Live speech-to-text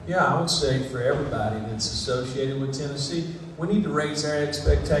Yeah, I would say for everybody that's associated with Tennessee, we need to raise our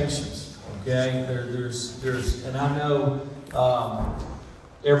expectations. Okay, there's, and I know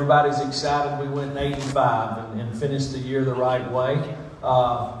everybody's excited. We went 8-5 and finished the year the right way,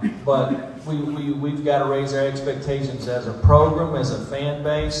 but we've got to raise our expectations as a program, as a fan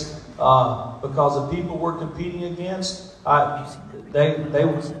base, because the people we're competing against, they've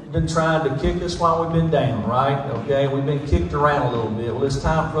been trying to kick us while we've been down, right? Okay, we've been kicked around a little bit. Well, it's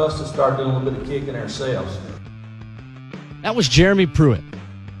time for us to start doing a little bit of kicking ourselves. That was Jeremy Pruitt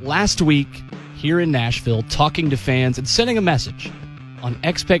last week here in Nashville, talking to fans and sending a message on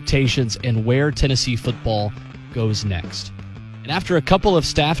expectations and where Tennessee football goes next. And after a couple of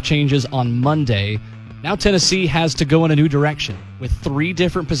staff changes on Monday, now Tennessee has to go in a new direction with 3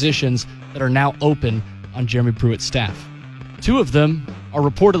 different positions that are now open on Jeremy Pruitt's staff. 2 of them are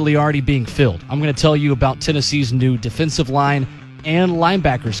reportedly already being filled. I'm going to tell you about Tennessee's new defensive line and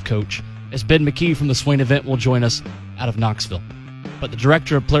linebackers coach, as Ben McKee from the Swain event will join us out of Knoxville. But the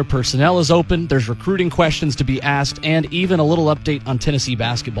director of player personnel is open. There's recruiting questions to be asked, and even a little update on Tennessee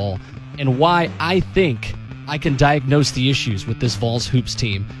basketball and why I think I can diagnose the issues with this Vols Hoops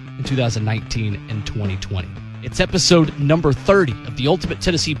team in 2019 and 2020. It's episode number 30 of the Ultimate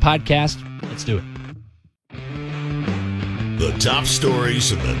Tennessee Podcast. Let's do it. The top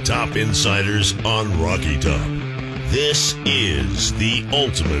stories and the top insiders on Rocky Top. This is the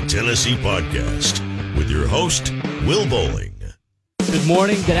Ultimate Tennessee Podcast with your host, Will Boling. Good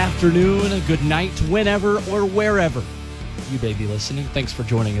morning, good afternoon, good night, whenever or wherever you may be listening. Thanks for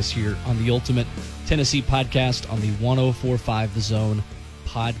joining us here on the Ultimate Tennessee Podcast on the 104.5 The Zone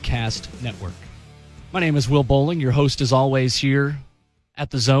Podcast Network. My name is Will Boling, your host as always here at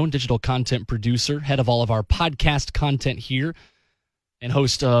The Zone, digital content producer, head of all of our podcast content here, and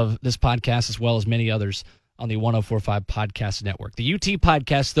host of this podcast as well as many others on the 104.5 Podcast Network. The UT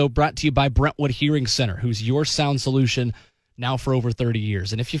Podcast, though, brought to you by Brentwood Hearing Center, who's your sound solution now for over 30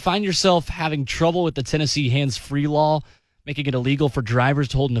 years. And if you find yourself having trouble with the Tennessee hands-free law, making it illegal for drivers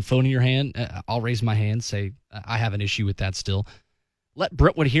to hold a phone in your hand, I'll raise my hand, say I have an issue with that still. Let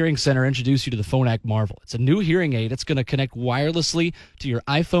Brentwood Hearing Center introduce you to the Phonak Marvel. It's a new hearing aid. It's going to connect wirelessly to your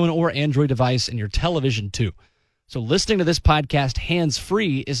iPhone or Android device and your television, too. So listening to this podcast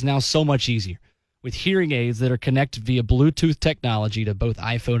hands-free is now so much easier with hearing aids that are connected via Bluetooth technology to both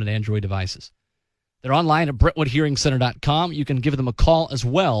iPhone and Android devices. They're online at BrentwoodHearingCenter.com. You can give them a call as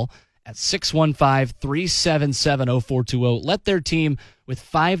well at 615-377-0420. Let their team with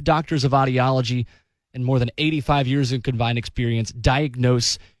 5 doctors of audiology and more than 85 years of combined experience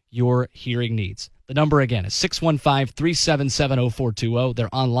diagnose your hearing needs. The number again is 615-377-0420. They're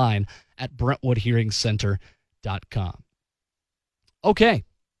online at BrentwoodHearingCenter.com. Okay.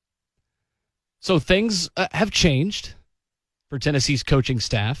 So things have changed for Tennessee's coaching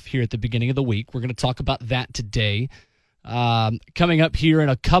staff here at the beginning of the week. We're going to talk about that today. Coming up here in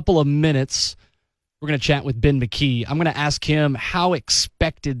a couple of minutes, we're going to chat with Ben McKee. I'm going to ask him how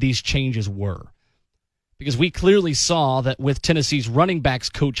expected these changes were. Because we clearly saw that with Tennessee's running backs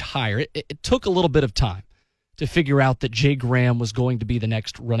coach hire, it took a little bit of time to figure out that Jay Graham was going to be the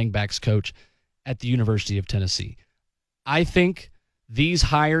next running backs coach at the University of Tennessee. I think these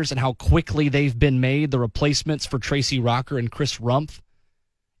hires and how quickly they've been made, the replacements for Tracy Rocker and Chris Rumpf,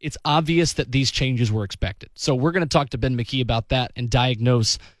 it's obvious that these changes were expected. So we're going to talk to Ben McKee about that and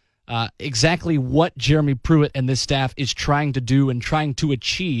diagnose exactly what Jeremy Pruitt and this staff is trying to do and trying to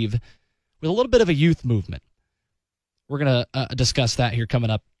achieve with a little bit of a youth movement. We're going to discuss that here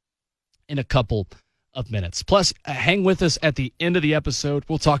coming up in a couple of minutes. Plus, hang with us at the end of the episode.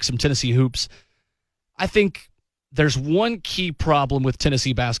 We'll talk some Tennessee hoops. I think there's one key problem with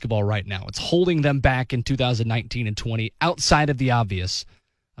Tennessee basketball right now. It's holding them back in 2019 and 20 outside of the obvious.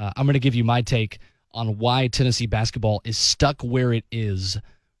 I'm going to give you my take on why Tennessee basketball is stuck where it is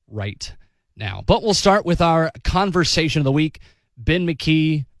right now. But we'll start with our conversation of the week. Ben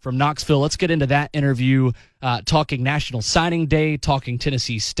McKee from Knoxville. Let's get into that interview, talking National Signing Day, talking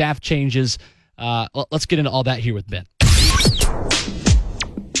Tennessee staff changes. Let's get into all that here with Ben.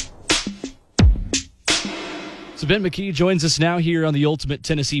 So Ben McKee joins us now here on the Ultimate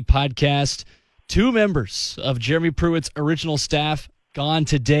Tennessee Podcast. 2 members of Jeremy Pruitt's original staff gone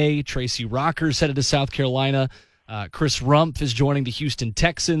today. Tracy Rocker's headed to South Carolina. Chris Rumpf is joining the Houston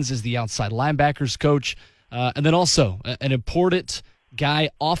Texans as the outside linebackers coach. And then also an important guy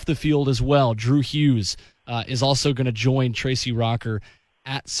off the field as well. Drew Hughes is also going to join Tracy Rocker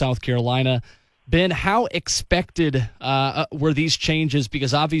at South Carolina. Ben, how expected were these changes?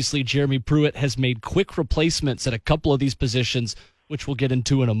 Because obviously Jeremy Pruitt has made quick replacements at a couple of these positions, which we'll get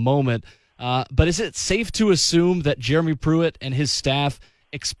into in a moment. But is it safe to assume that Jeremy Pruitt and his staff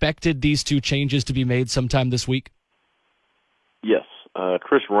expected these two changes to be made sometime this week? Yes.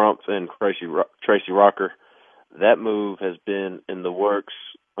 Chris Rump and Tracy Rocker, that move has been in the works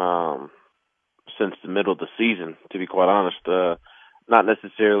since the middle of the season, to be quite honest. Not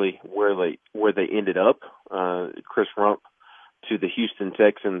necessarily where they ended up. Chris Rump to the Houston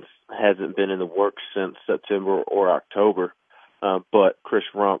Texans hasn't been in the works since September or October, but Chris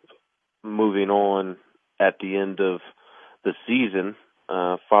Rump moving on at the end of the season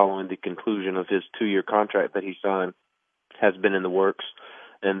following the conclusion of his 2-year contract that he signed has been in the works.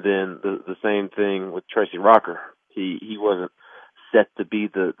 And then the same thing with Tracy Rocker. He wasn't set to be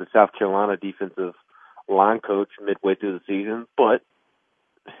the South Carolina defensive line coach midway through the season, but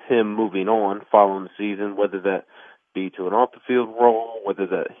him moving on following the season, whether that be to an off-the-field role, whether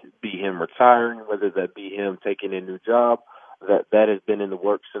that be him retiring, whether that be him taking a new job, that has been in the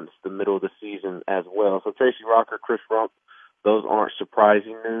works since the middle of the season as well. So Tracy Rocker, Chris Rump, those aren't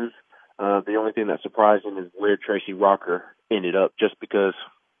surprising news. The only thing that's surprising is where Tracy Rocker ended up, just because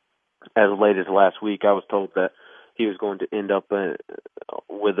as late as last week I was told that he was going to end up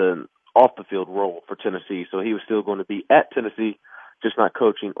with an off-the-field role for Tennessee. So he was still going to be at Tennessee, just not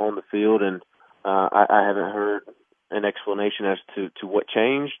coaching on the field. And I haven't heard an explanation as to what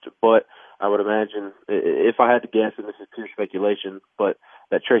changed, but I would imagine, if I had to guess, and this is pure speculation, but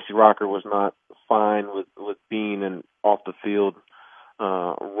that Tracy Rocker was not fine with being an off-the-field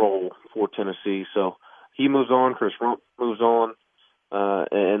role for Tennessee. So he moves on, Chris Rump moves on,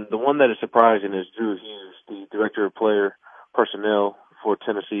 and the one that is surprising is Drew Hughes, the director of player personnel for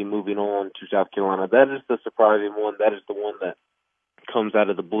Tennessee, moving on to South Carolina. That is the surprising one. That is the one that comes out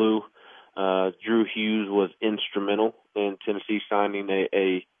of the blue. Drew Hughes was instrumental in Tennessee signing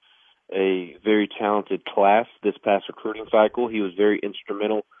a very talented class this past recruiting cycle. He was very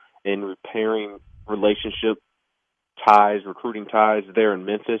instrumental in repairing relationship ties, recruiting ties there in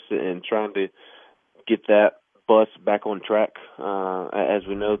Memphis, and trying to get that bus back on track. As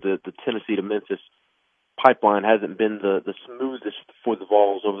we know, the Tennessee to Memphis pipeline hasn't been the smoothest for the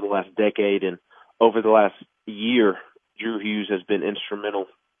Vols over the last decade, and over the last year, Drew Hughes has been instrumental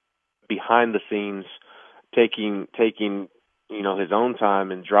behind the scenes, taking his own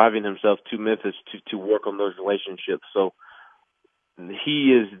time and driving himself to Memphis to work on those relationships. So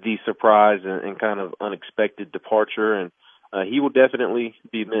he is the surprise and kind of unexpected departure, and he will definitely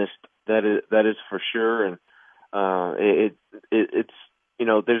be missed. That is for sure. And it's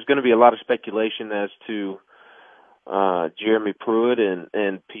there's going to be a lot of speculation as to Jeremy Pruitt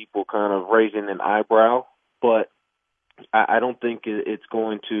and people kind of raising an eyebrow, but I don't think it's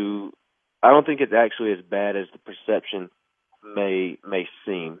going to. I don't think it's actually as bad as the perception may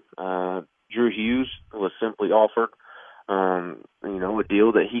seem. Drew Hughes was simply offered, a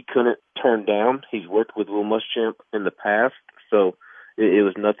deal that he couldn't turn down. He's worked with Will Muschamp in the past, so it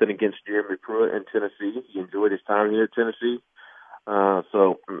was nothing against Jeremy Pruitt in Tennessee. He enjoyed his time here at Tennessee.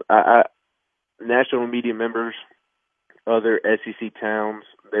 So national media members, other SEC towns,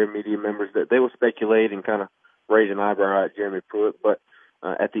 their media members, that they will speculate and kind of raise an eyebrow at Jeremy Pruitt, but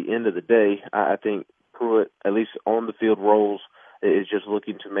at the end of the day, I think Pruitt, at least on the field roles, is just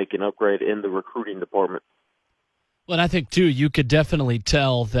looking to make an upgrade in the recruiting department. Well, and I think, too, you could definitely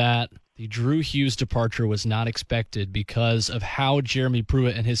tell that the Drew Hughes departure was not expected because of how Jeremy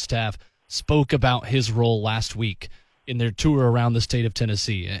Pruitt and his staff spoke about his role last week in their tour around the state of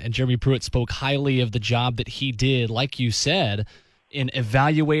Tennessee. And Jeremy Pruitt spoke highly of the job that he did, like you said, in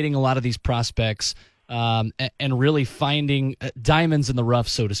evaluating a lot of these prospects and really finding diamonds in the rough,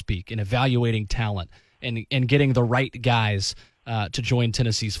 so to speak, and evaluating talent and getting the right guys to join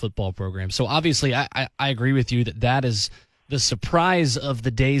Tennessee's football program. So obviously I agree with you that is the surprise of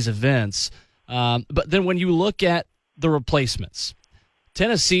the day's events. But then when you look at the replacements,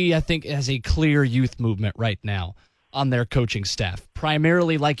 Tennessee, I think, has a clear youth movement right now on their coaching staff,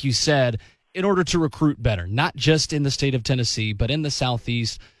 primarily, like you said, in order to recruit better, not just in the state of Tennessee, but in the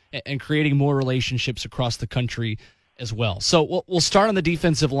Southeast, and creating more relationships across the country as well. So we'll start on the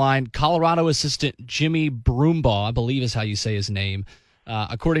defensive line. Colorado assistant Jimmy Broombaugh, I believe is how you say his name,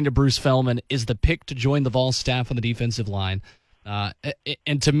 according to Bruce Feldman, is the pick to join the Vols staff on the defensive line.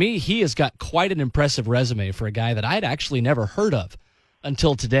 And to me, he has got quite an impressive resume for a guy that I'd actually never heard of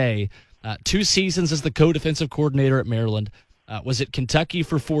until today. 2 seasons as the co-defensive coordinator at Maryland, was at Kentucky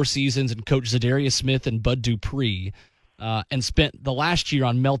for 4 seasons and coached Zadarius Smith and Bud Dupree, and spent the last year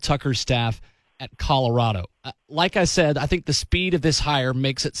on Mel Tucker's staff at Colorado. Like I said, I think the speed of this hire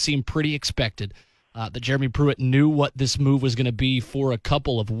makes it seem pretty expected that Jeremy Pruitt knew what this move was going to be for a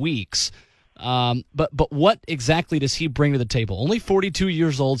couple of weeks. But what exactly does he bring to the table? Only 42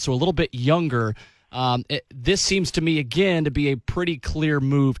 years old, so a little bit younger This seems to me, again, to be a pretty clear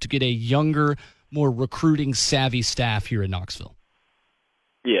move to get a younger, more recruiting-savvy staff here in Knoxville.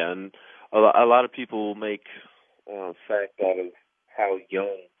 Yeah, and a lot of people make fact out of how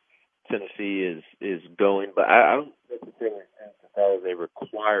young Tennessee is going, but I don't necessarily think that is a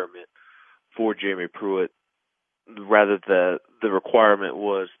requirement for Jeremy Pruitt. Rather, the requirement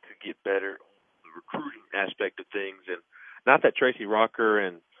was to get better on the recruiting aspect of things, and not that Tracy Rocker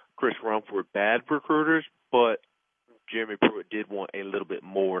and Chris Rumpf were bad recruiters, but Jeremy Pruitt did want a little bit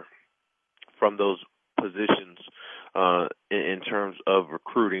more from those positions in terms of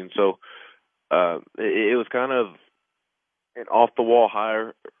recruiting. So it was kind of an off-the-wall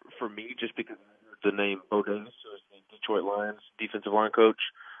hire for me just because the name Bo Davis, who is the Detroit Lions defensive line coach,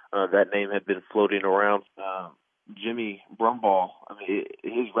 that name had been floating around. Jimmy Brumbaugh, I mean,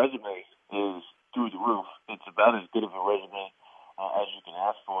 his resume is through the roof. It's about as good of a resume as you can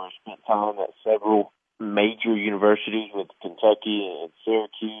ask for. He spent time at several major universities with Kentucky and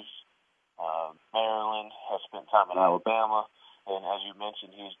Syracuse. Maryland, has spent time in Alabama, and as you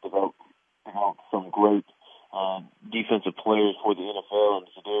mentioned, he's developed some great defensive players for the NFL, and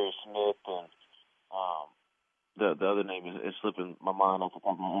Zadarius Smith, and the other name is slipping my mind off the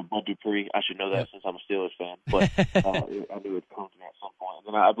top of my head, Bud Dupree. I should know that since I'm a Steelers fan, but I knew it would come to me at some point.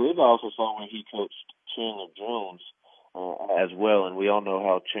 And then I believe I also saw when he coached Chandler Jones as well, and we all know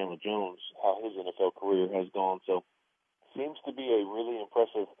how Chandler Jones, how his NFL career has gone. So seems to be a really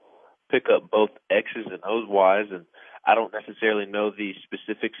impressive pick up, both X's and O's wise, and I don't necessarily know the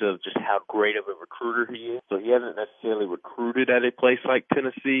specifics of just how great of a recruiter he is. So he hasn't necessarily recruited at a place like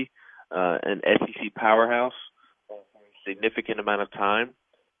Tennessee, an SEC powerhouse, for a significant amount of time.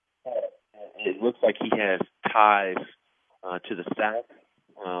 It looks like he has ties to the South,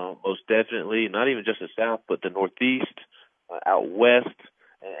 most definitely, not even just the South, but the Northeast, out West,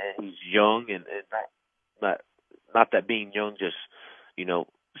 and he's young, and not that being young just,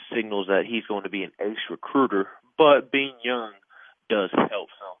 signals that he's going to be an ace recruiter, but being young does help.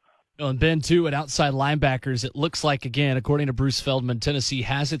 And Ben, too, at outside linebackers, it looks like, again, according to Bruce Feldman, Tennessee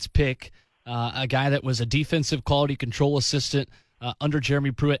has its pick, a guy that was a defensive quality control assistant under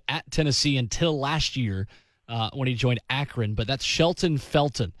Jeremy Pruitt at Tennessee until last year when he joined Akron, but that's Shelton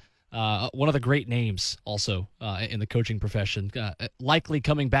Felton, one of the great names also in the coaching profession, likely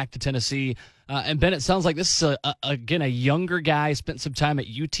coming back to Tennessee. And Ben, it sounds like this is, again, a younger guy, spent some time at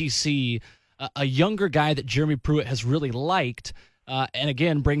UTC, a younger guy that Jeremy Pruitt has really liked, and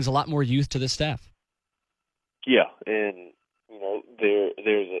again, brings a lot more youth to this staff. Yeah, and,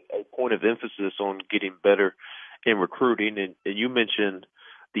 there's a point of emphasis on getting better in recruiting, and you mentioned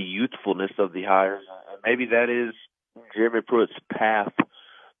the youthfulness of the hires, and maybe that is Jeremy Pruitt's path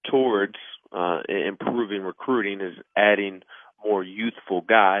towards improving recruiting, is adding more youthful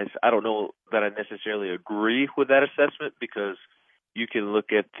guys. I don't know that I necessarily agree with that assessment, because you can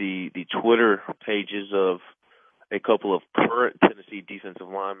look at the Twitter pages of a couple of current Tennessee defensive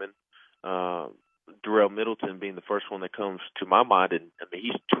linemen, Darrell Middleton being the first one that comes to my mind, and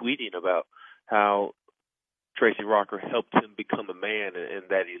he's tweeting about how Tracy Rocker helped him become a man and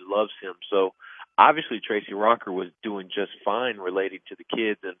that he loves him. So obviously Tracy Rocker was doing just fine related to the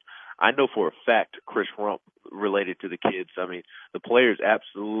kids, and I know for a fact Chris Rumpf related to the kids. I mean, the players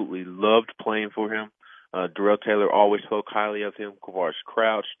absolutely loved playing for him. Darrell Taylor always spoke highly of him. Kavaris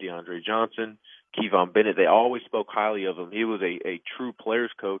Crouch, DeAndre Johnson, Kevon Bennett, they always spoke highly of him. He was a true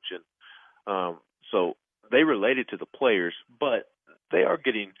players coach, and so they related to the players, but they are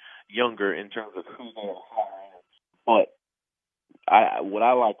getting younger in terms of who they're hiring. But what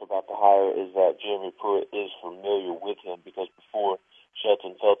I like about the hire is that Jeremy Pruitt is familiar with him, because before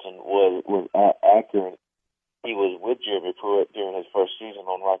Shelton Felton was at Akron, he was with Jeremy Pruitt during his first season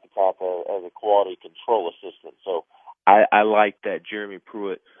on Rocky Top as a quality control assistant. So I like that Jeremy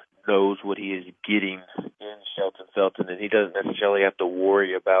Pruitt knows what he is getting in Shelton Felton, and he doesn't necessarily have to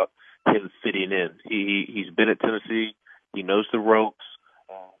worry about him fitting in. He's been at Tennessee. He knows the ropes.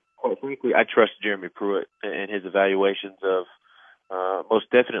 Quite frankly, I trust Jeremy Pruitt and his evaluations of most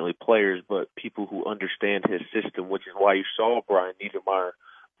definitely players, but people who understand his system, which is why you saw Brian Niedermeyer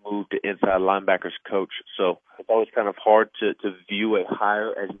move to inside linebackers coach. So it's always kind of hard to view a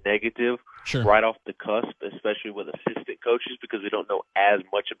hire as negative right off the cusp, especially with assistant coaches, because we don't know as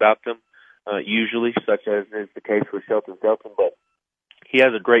much about them usually, such as is the case with Shelton Felton. But he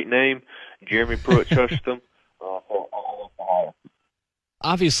has a great name. Jeremy Pruitt trusts him. So I love the hire.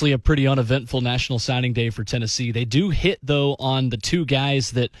 Obviously a pretty uneventful national signing day for Tennessee. They do hit, though, on the two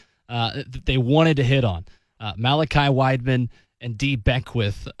guys that they wanted to hit on, Malachi Weidman and D.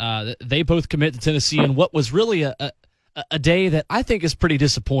 Beckwith. They both commit to Tennessee in what was really a a day that I think is pretty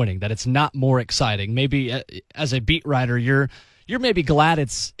disappointing, that it's not more exciting. Maybe as a beat writer, you're maybe glad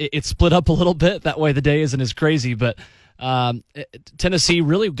it's split up a little bit. That way the day isn't as crazy. But Tennessee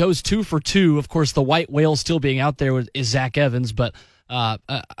really goes 2 for 2. Of course, the white whale still being out there is Zach Evans, but I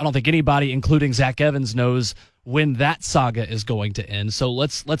don't think anybody, including Zach Evans, knows when that saga is going to end. So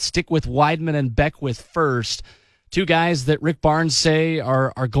let's stick with Weidman and Beckwith first. Two guys that Rick Barnes say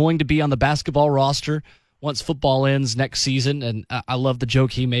are going to be on the basketball roster once football ends next season. And I love the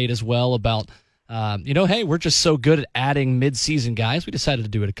joke he made as well about, hey, we're just so good at adding mid-season guys. We decided to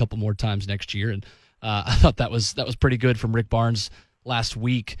do it a couple more times next year. And I thought that was pretty good from Rick Barnes last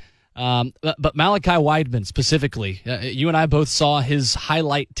week. But Malachi Weidman specifically, you and I both saw his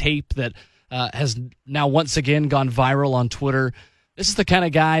highlight tape that has now once again gone viral on Twitter. This is the kind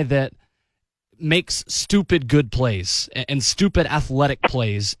of guy that makes stupid good plays and stupid athletic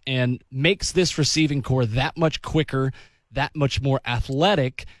plays and makes this receiving core that much quicker, that much more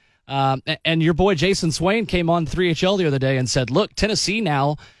athletic. And your boy Jason Swain came on 3HL the other day and said, look, Tennessee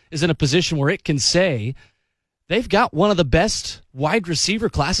now is in a position where it can say they've got one of the best wide receiver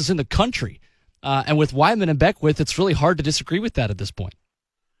classes in the country. And with Weidman and Beckwith, it's really hard to disagree with that at this point.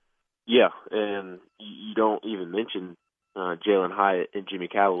 Yeah, and you don't even mention Jalen Hyatt and Jimmy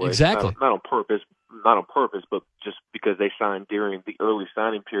Callaway. Exactly. Not on purpose, but just because they signed during the early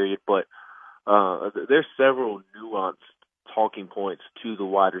signing period. But there's several nuanced talking points to the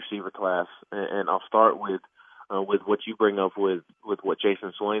wide receiver class, and I'll start with what you bring up with what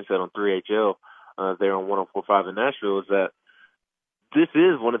Jason Swain said on 3HL there on 104.5 in Nashville, is that this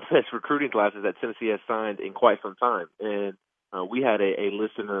is one of the best recruiting classes that Tennessee has signed in quite some time. And we had a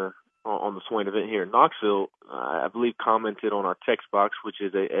listener on the Swain event here in Knoxville, I believe, commented on our text box, which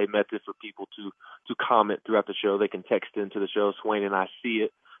is a method for people to comment throughout the show. They can text into the show, Swain and I see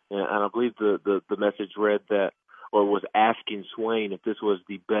it. And I believe the message read that, or was asking Swain if this was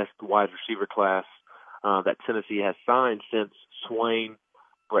the best wide receiver class that Tennessee has signed since Swain,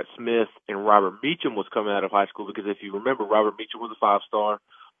 Brett Smith, and Robert Meacham was coming out of high school. Because if you remember, Robert Meacham was a 5-star.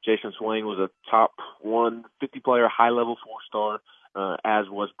 Jason Swain was a top 150 player, high-level 4-star, as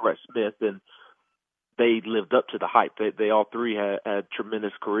was Brett Smith. And they lived up to the hype. They all three had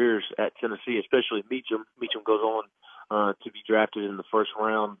tremendous careers at Tennessee, especially Meacham. Meacham goes on to be drafted in the first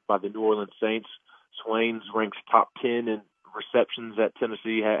round by the New Orleans Saints. Swain's ranks top 10 in receptions at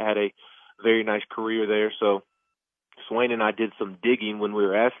Tennessee, had a very nice career there. So Swain and I did some digging when we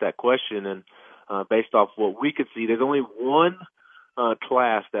were asked that question, and based off what we could see, there's only one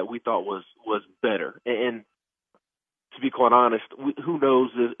class that we thought was better. And to be quite honest, who knows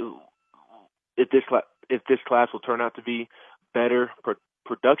if this class will turn out to be better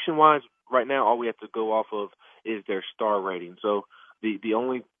production-wise. Right now, all we have to go off of is their star rating. So the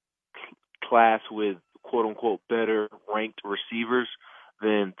only class with quote-unquote better ranked receivers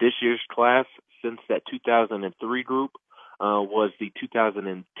than this year's class since that 2003 group was the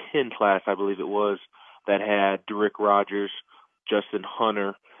 2010 class, I believe it was, that had Derrick Rogers, Justin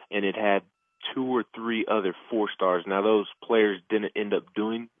Hunter, and it had 2 or 3 other 4-stars. Now, those players didn't end up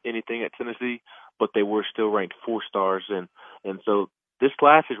doing anything at Tennessee, but they were still ranked 4-stars. And so this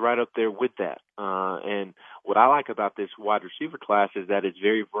class is right up there with that. And what I like about this wide receiver class is that it's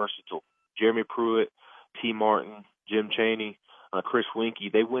very versatile. Jeremy Pruitt, T. Martin, Jim Chaney, Chris Winkie,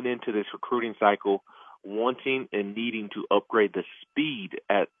 they went into this recruiting cycle wanting and needing to upgrade the speed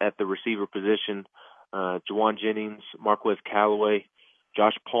at the receiver position. Juwan Jennings, Marquez Callaway,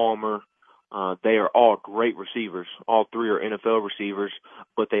 Josh Palmer, they are all great receivers. All three are NFL receivers,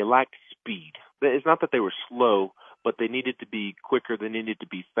 but they lacked speed. It's not that they were slow, but they needed to be quicker. They needed to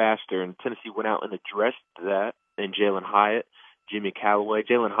be faster, and Tennessee went out and addressed that in Jalen Hyatt, Jimmy Callaway.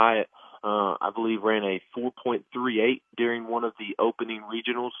 Jalen Hyatt, I believe, ran a 4.38 during one of the opening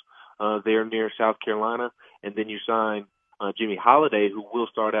regionals there near South Carolina. And then you sign Jimmy Holiday, who will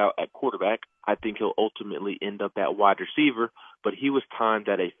start out at quarterback. I think he'll ultimately end up at wide receiver, but he was timed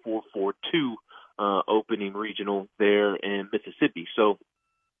at a 4.42 opening regional there in Mississippi. So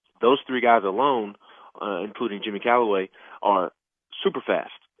those three guys alone, including Jimmy Callaway, are super fast.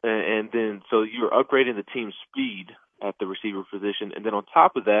 And then so you're upgrading the team's speed at the receiver position. And then on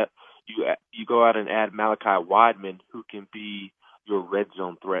top of that, you go out and add Malachi Weidman, who can be your red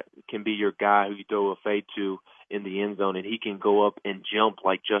zone threat, can be your guy who you throw a fade to in the end zone, and he can go up and jump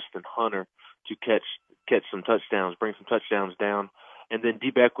like Justin Hunter to catch some touchdowns, bring some touchdowns down. And then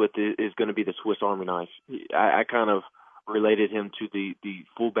D. Beckwith is going to be the Swiss Army knife. I kind of related him to the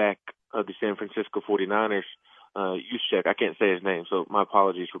fullback of the San Francisco 49ers, Juszczyk. I can't say his name, so my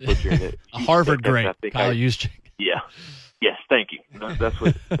apologies for butchering it. A Harvard great, Kyle Juszczyk. Yeah. Yes, thank you. That's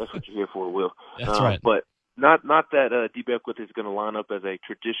what you're here for, Will. That's right. But not that D. Beckwith is going to line up as a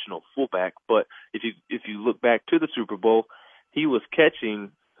traditional fullback, but if you look back to the Super Bowl, he was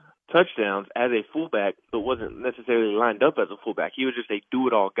catching touchdowns as a fullback, but wasn't necessarily lined up as a fullback. He was just a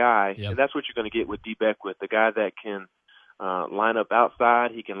do-it-all guy, and that's what you're going to get with D. Beckwith, the guy that can line up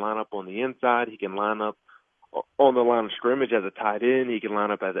outside, he can line up on the inside, he can line up on the line of scrimmage as a tight end, he can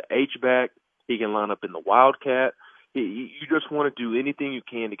line up as an H-back, he can line up in the Wildcat. You just want to do anything you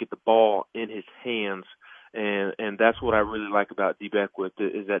can to get the ball in his hands, and that's what I really like about D. Beckwith,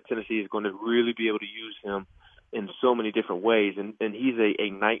 is that Tennessee is going to really be able to use him in so many different ways, and he's a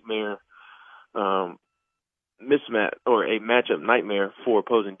nightmare mismatch or a matchup nightmare for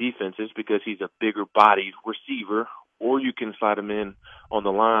opposing defenses because he's a bigger bodied receiver, or you can slide him in on the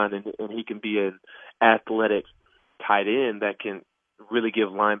line and he can be an athletic tight end that can really give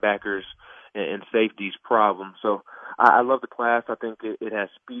linebackers and safeties problems. So I love the class. I think it has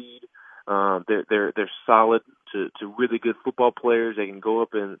speed. They're solid to really good football players. They can go up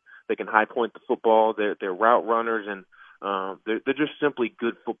and they can high point the football. They're route runners, and they're just simply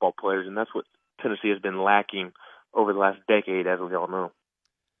good football players, and that's what Tennessee has been lacking over the last decade, as we all know.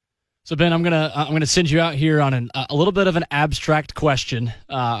 So Ben, I'm gonna send you out here on a little bit of an abstract question.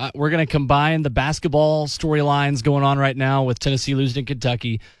 We're gonna combine the basketball storylines going on right now with Tennessee losing to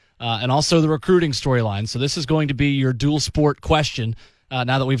Kentucky, and also the recruiting storyline. So this is going to be your dual sport question.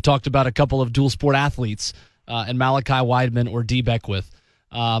 Now that we've talked about a couple of dual sport athletes, and Malachi Weidman or D. Beckwith.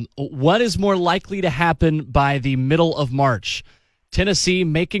 What is more likely to happen by the middle of March? Tennessee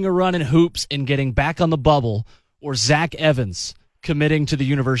making a run in hoops and getting back on the bubble, or Zach Evans committing to the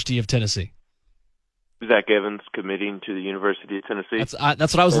University of Tennessee? Zach Evans committing to the University of Tennessee. That's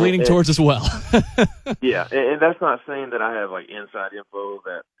what I was leaning towards as well. Yeah, and that's not saying that I have like inside info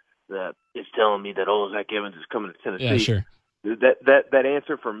that is telling me that Zach Evans is coming to Tennessee. Yeah, sure. That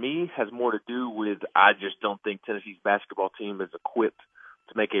answer for me has more to do with I just don't think Tennessee's basketball team is equipped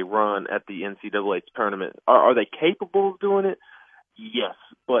to make a run at the NCAA tournament. Are they capable of doing it? Yes,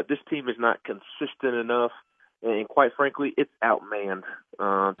 but this team is not consistent enough, and quite frankly, it's outmanned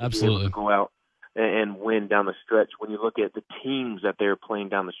to be able to go out and win down the stretch. When you look at the teams that they're playing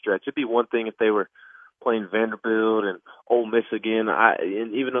down the stretch, it'd be one thing if they were playing Vanderbilt and Ole Miss again.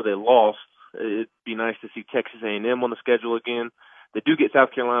 And even though they lost, it'd be nice to see Texas A&M on the schedule again. They do get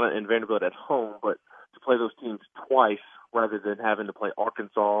South Carolina and Vanderbilt at home, but to play those teams twice rather than having to play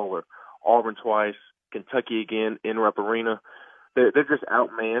Arkansas or Auburn twice, Kentucky again in Rupp Arena, they're just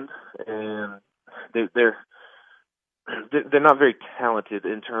outmanned, and they're not very talented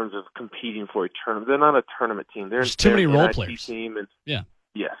in terms of competing for a tournament. They're not a tournament team. There's too many role NIT players. Team, and yeah.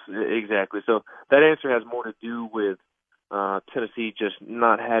 Yes, exactly. So that answer has more to do with Tennessee just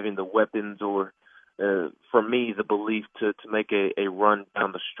not having the weapons or, for me, the belief to make a run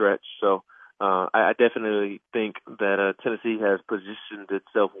down the stretch. So I definitely think that Tennessee has positioned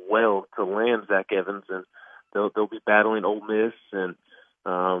itself well to land Zach Evans, and they'll be battling Ole Miss and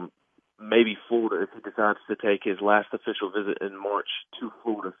maybe Florida if he decides to take his last official visit in March to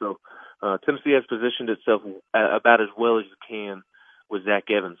Florida. So Tennessee has positioned itself about as well as you can with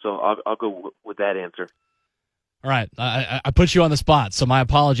Zach Evans. So I'll go with that answer. All right, I put you on the spot, so my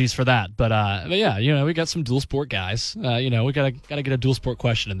apologies for that. But yeah, we got some dual sport guys. We gotta get a dual sport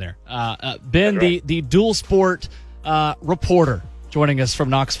question in there. Ben, right. the dual sport reporter, joining us from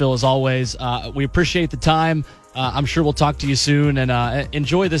Knoxville as always. We appreciate the time. I'm sure we'll talk to you soon, and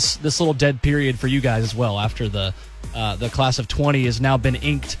enjoy this little dead period for you guys as well after the class of 20 has now been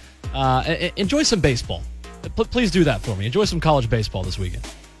inked. Enjoy some baseball. Please do that for me. Enjoy some college baseball this weekend.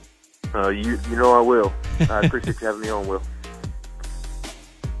 You know I will. I appreciate you having me on, Will.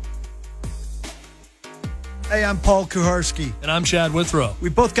 Hey, I'm Paul Kuharski. And I'm Chad Withrow. We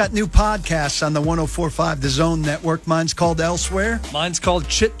both got new podcasts on the 104.5 The Zone Network. Mine's called Elsewhere. Mine's called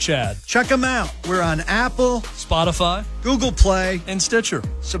Chit Chad. Check them out. We're on Apple, Spotify, Google Play, and Stitcher.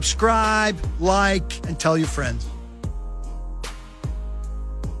 Subscribe, like, and tell your friends.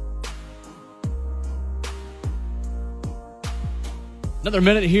 Another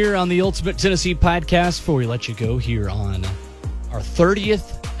minute here on the Ultimate Tennessee Podcast before we let you go here on our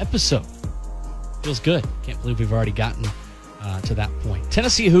 30th episode. Feels good. Can't believe we've already gotten to that point.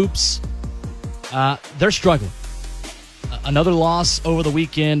 Tennessee Hoops, they're struggling. Another loss over the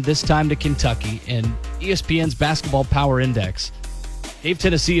weekend, this time to Kentucky, and ESPN's Basketball Power Index gave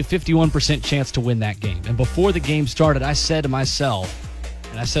Tennessee a 51% chance to win that game. And before the game started, I said to myself,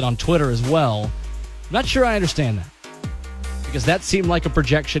 and I said on Twitter as well, I'm not sure I understand that. Because that seemed like a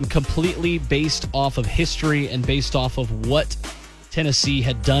projection completely based off of history and based off of what Tennessee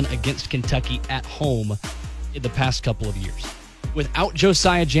had done against Kentucky at home in the past couple of years. Without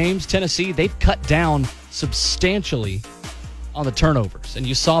Josiah James, Tennessee, they've cut down substantially on the turnovers. And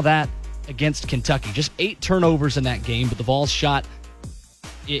you saw that against Kentucky. Just 8 turnovers in that game, but the Vols shot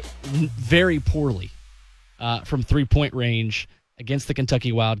it very poorly from three-point range against the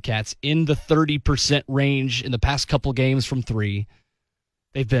Kentucky Wildcats, in the 30% range in the past couple games from three.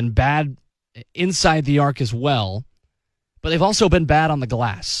 They've been bad inside the arc as well, but they've also been bad on the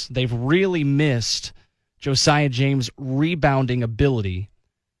glass. They've really missed Josiah James' rebounding ability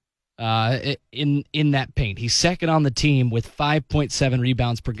in that paint. He's second on the team with 5.7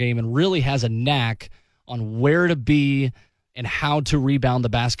 rebounds per game and really has a knack on where to be and how to rebound the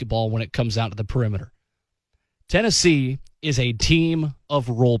basketball when it comes out to the perimeter. Tennessee is a team of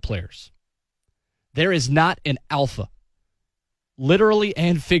role players. There is not an alpha, literally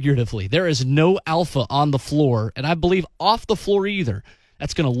and figuratively. There is no alpha on the floor, and I believe off the floor either,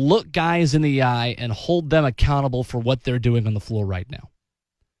 that's going to look guys in the eye and hold them accountable for what they're doing on the floor right now.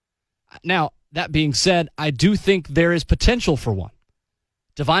 Now, that being said, I do think there is potential for one.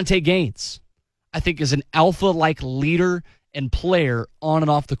 Devontae Gaines, I think, is an alpha-like leader and player on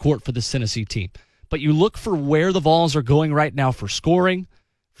and off the court for this Tennessee team. But you look for where the Vols are going right now for scoring,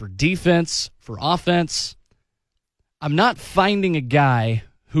 for defense, for offense. I'm not finding a guy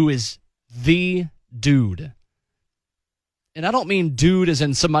who is the dude. And I don't mean dude as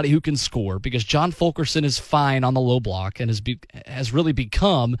in somebody who can score, because John Fulkerson is fine on the low block and has really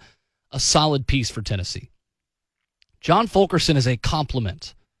become a solid piece for Tennessee. John Fulkerson is a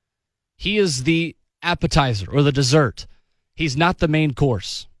compliment. He is the appetizer or the dessert. He's not the main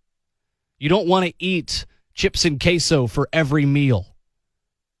course. You don't want to eat chips and queso for every meal.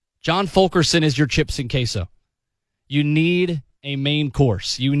 John Fulkerson is your chips and queso. You need a main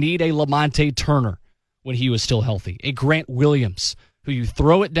course. You need a Lamonte Turner when he was still healthy. A Grant Williams, who you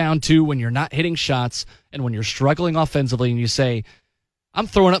throw it down to when you're not hitting shots and when you're struggling offensively and you say, I'm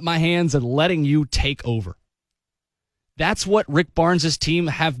throwing up my hands and letting you take over. That's what Rick Barnes' team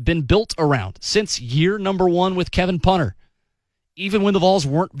have been built around since year number 1 with Kevin Punter. Even when the Vols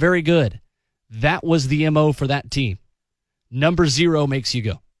weren't very good, that was the MO for that team. Number 0 makes you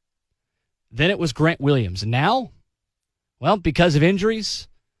go. Then it was Grant Williams. And now, well, because of injuries,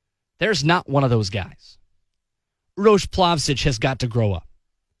 there's not one of those guys. Uroš Plavšić has got to grow up.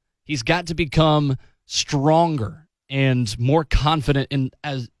 He's got to become stronger and more confident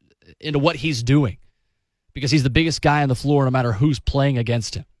into what he's doing, because he's the biggest guy on the floor no matter who's playing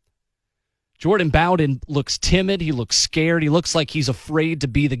against him. Jordan Bowden looks timid. He looks scared. He looks like he's afraid to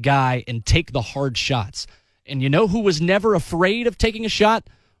be the guy and take the hard shots. And you know who was never afraid of taking a shot?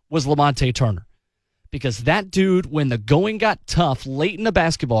 Was Lamonte Turner. Because that dude, when the going got tough late in the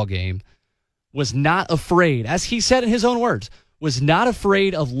basketball game, was not afraid, as he said in his own words, was not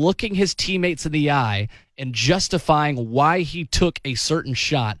afraid of looking his teammates in the eye and justifying why he took a certain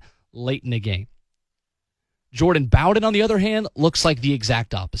shot late in the game. Jordan Bowden, on the other hand, looks like the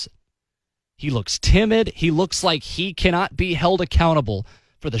exact opposite. He looks timid. He looks like he cannot be held accountable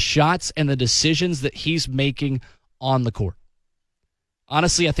for the shots and the decisions that he's making on the court.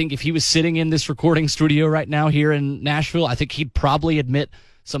 Honestly, I think if he was sitting in this recording studio right now here in Nashville, I think he'd probably admit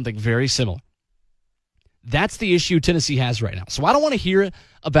something very similar. That's the issue Tennessee has right now. So I don't want to hear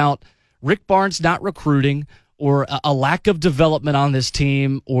about Rick Barnes not recruiting or a lack of development on this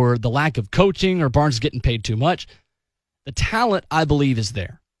team or the lack of coaching or Barnes getting paid too much. The talent, I believe, is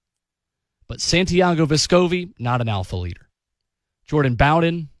there. But Santiago Vescovi, not an alpha leader. Jordan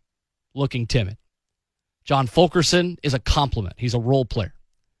Bowden, looking timid. John Fulkerson is a compliment. He's a role player.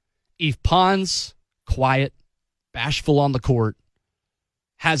 Yves Pons, quiet, bashful on the court,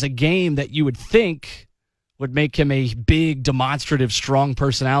 has a game that you would think would make him a big, demonstrative, strong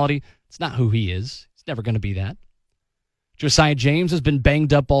personality. It's not who he is. He's never going to be that. Josiah James has been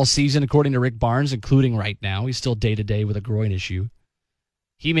banged up all season, according to Rick Barnes, including right now. He's still day-to-day with a groin issue.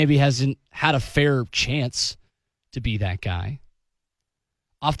 He maybe hasn't had a fair chance to be that guy.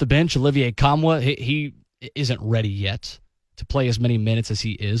 Off the bench, Olivier Kamwa, he isn't ready yet to play as many minutes as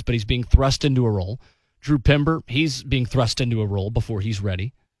he is, but he's being thrust into a role. Drew Pember, he's being thrust into a role before he's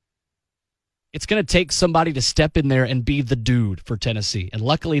ready. It's going to take somebody to step in there and be the dude for Tennessee. And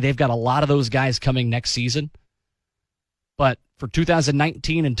luckily, they've got a lot of those guys coming next season. But for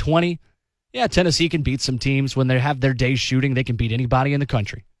 2019 and 20, yeah, Tennessee can beat some teams. When they have their days shooting, they can beat anybody in the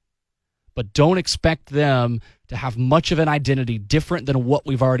country. But don't expect them to have much of an identity different than what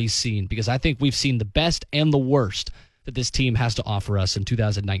we've already seen, because I think we've seen the best and the worst that this team has to offer us in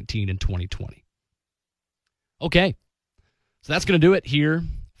 2019 and 2020. Okay, so that's going to do it here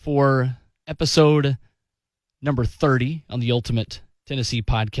for episode number 30 on the Ultimate Tennessee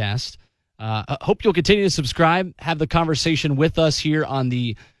Podcast. I hope you'll continue to subscribe, have the conversation with us here on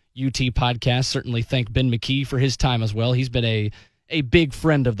the UT podcast. Certainly thank Ben McKee for his time as well. He's been a big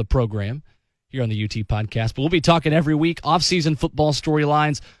friend of the program here on the UT podcast. But we'll be talking every week, off-season football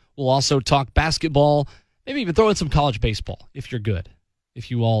storylines. We'll also talk basketball, maybe even throw in some college baseball if you're good, if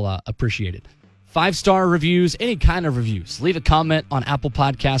you all appreciate it. 5-star reviews, any kind of reviews. Leave a comment on Apple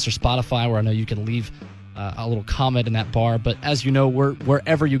Podcasts or Spotify, where I know you can leave a little comment in that bar. But as you know, we're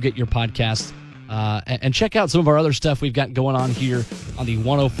wherever you get your podcasts. And check out some of our other stuff we've got going on here on the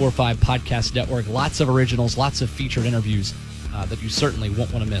 104.5 Podcast Network. Lots of originals, lots of featured interviews that you certainly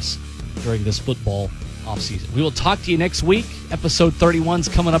won't want to miss during this football offseason. We will talk to you next week. Episode 31 is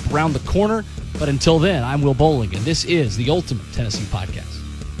coming up around the corner. But until then, I'm Will Boling, and this is the Ultimate Tennessee Podcast.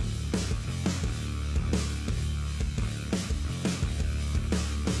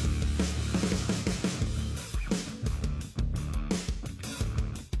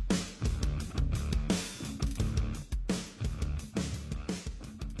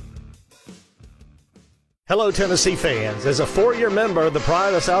 Hello, Tennessee fans. As a 4-year member of the Pride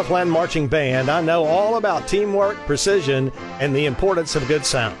of the Southland Marching Band, I know all about teamwork, precision, and the importance of good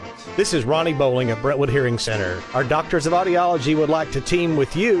sound. This is Ronnie Boling at Brentwood Hearing Center. Our doctors of audiology would like to team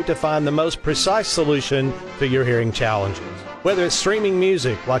with you to find the most precise solution to your hearing challenges. Whether it's streaming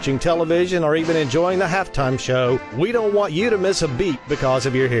music, watching television, or even enjoying the halftime show, we don't want you to miss a beat because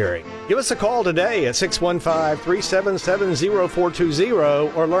of your hearing. Give us a call today at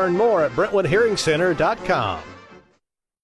 615-377-0420 or learn more at BrentwoodHearingCenter.com.